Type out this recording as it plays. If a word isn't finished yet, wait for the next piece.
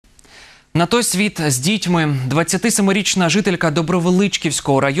На той світ з дітьми 27-річна жителька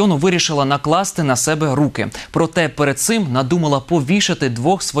Добровеличківського району вирішила накласти на себе руки. Проте перед цим надумала повішати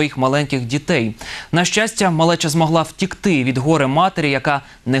двох своїх маленьких дітей. На щастя, малеча змогла втікти від горе матері, яка,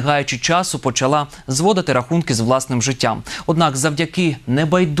 не гаючи часу, почала зводити рахунки з власним життям. Однак завдяки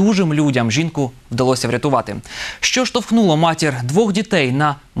небайдужим людям жінку вдалося врятувати. Що штовхнуло матір двох дітей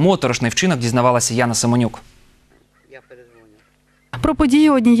на моторошний вчинок, дізнавалася Яна Семенюк. Про події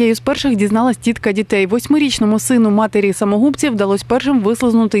однією з перших дізналась тітка дітей. 8-річному сину матері-самогубці вдалося першим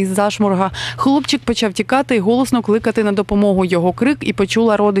вислизнути із зашморга. Хлопчик почав тікати і голосно кликати на допомогу. Його крик і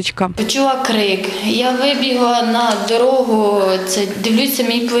почула родичка. Почула крик. Я вибігла на дорогу, дивлюся,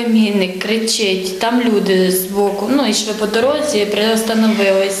 мій племінник кричить. Там люди збоку. Йшли по дорозі,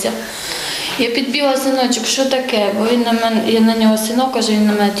 приостановилися. Я підбігла: синочок, що таке? Бо він на мене, я на нього синок, каже, він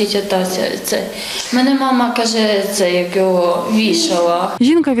на мене тітя Тася. Мене мама, каже, як його вішала.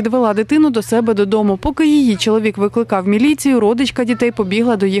 Жінка відвела дитину до себе додому. Поки її чоловік викликав міліцію, родичка дітей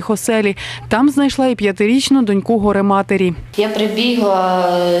побігла до їх оселі. Там знайшла і 5-річну доньку горе матері. Я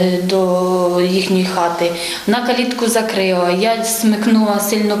прибігла до їхньої хати, на калітку закрила. Я смикнула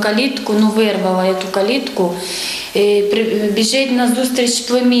сильно калітку, вирвала я ту калітку. Біжить назустріч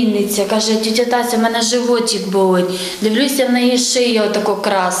племінниця, каже: тітя Тася, в мене животик болить. Дивлюся, в неї шия отако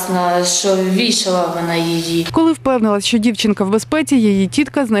красна, що вішала вона її. Коли впевнилась, що дівчинка в безпеці, її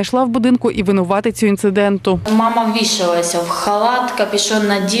тітка знайшла в будинку і винуватицю інциденту. Мама вішалася в халат, капюшон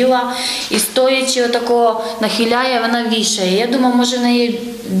наділа і стоячи отако нахиляє, вона вішає. Я думала, може в неї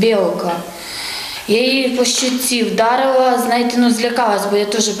білка. Я її по щоці вдарила, злякалась, бо я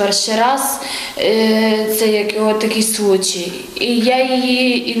теж перший раз, такий случай. І я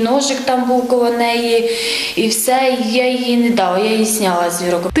її, і ножик там був коло неї, і все, я її не дала, я її зняла з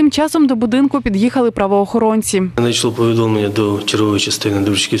віроку. Тим часом до будинку під'їхали правоохоронці. Надійшло повідомлення до чергової частини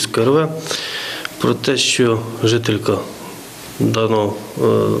Добровичківської РВ про те, що жителька даного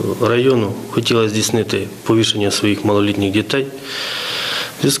району хотіла здійснити повішення своїх малолітніх дітей.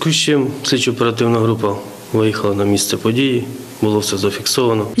 В зв'язку з чим слідчо-оперативна група виїхала на місце події, було все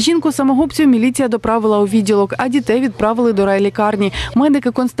зафіксовано. Жінку-самогубцю міліція доправила у відділок, а дітей відправили до райлікарні.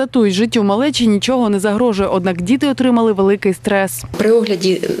 Медики констатують, життю малечі нічого не загрожує, однак діти отримали великий стрес. При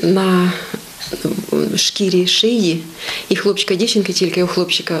огляді на шкірі шиї і хлопчика, і дівчинки, тільки у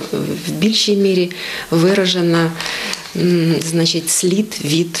хлопчика в більшій мірі виражена слід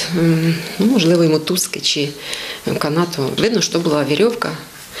від, можливо, мотузки чи канату. Видно, що була вірьовка.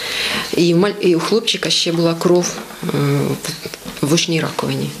 І у хлопчика ще була кров в вушній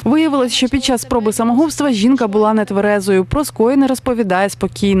раковині. Виявилось, що під час спроби самогубства жінка була нетверезою. Про скоєне розповідає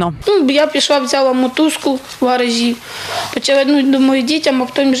спокійно. Я пішла, взяла мотузку в гаражі, почала думаю, дітям, а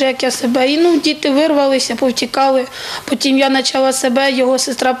потім вже як я себе. І діти вирвалися, повтікали. Потім я почала себе, його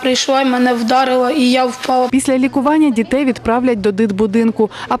сестра прийшла, мене вдарила, і я впала. Після лікування дітей відправлять до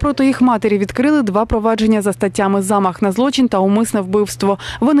дитбудинку. А проти їх матері відкрили 2 провадження за статтями «Замах на злочин» та «Умисне вбивство».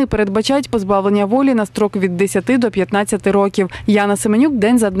 Вони передбачають позбавлення волі на строк від 10 до 15 років. Яна Семенюк,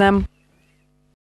 день за днем.